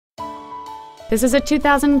This is a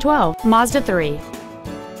 2012 Mazda 3.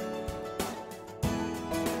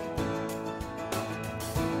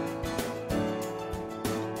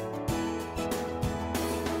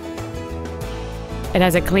 It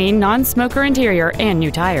has a clean, non-smoker interior and new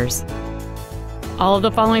tires. All of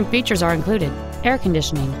the following features are included: air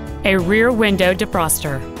conditioning, a rear window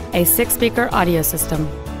defroster, a 6-speaker audio system,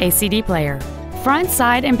 a CD player, front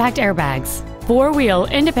side impact airbags, 4-wheel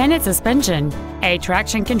independent suspension, a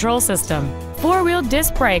traction control system, 4-wheel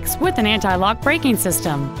disc brakes with an anti-lock braking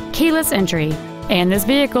system, keyless entry, and this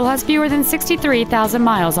vehicle has fewer than 63,000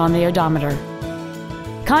 miles on the odometer.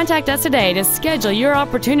 Contact us today to schedule your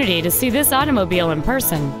opportunity to see this automobile in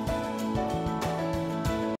person.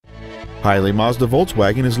 Hiley Mazda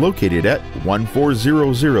Volkswagen is located at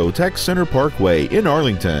 1400 Tech Center Parkway in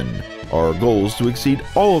Arlington. Our goal is to exceed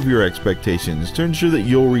all of your expectations to ensure that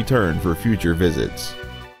you'll return for future visits.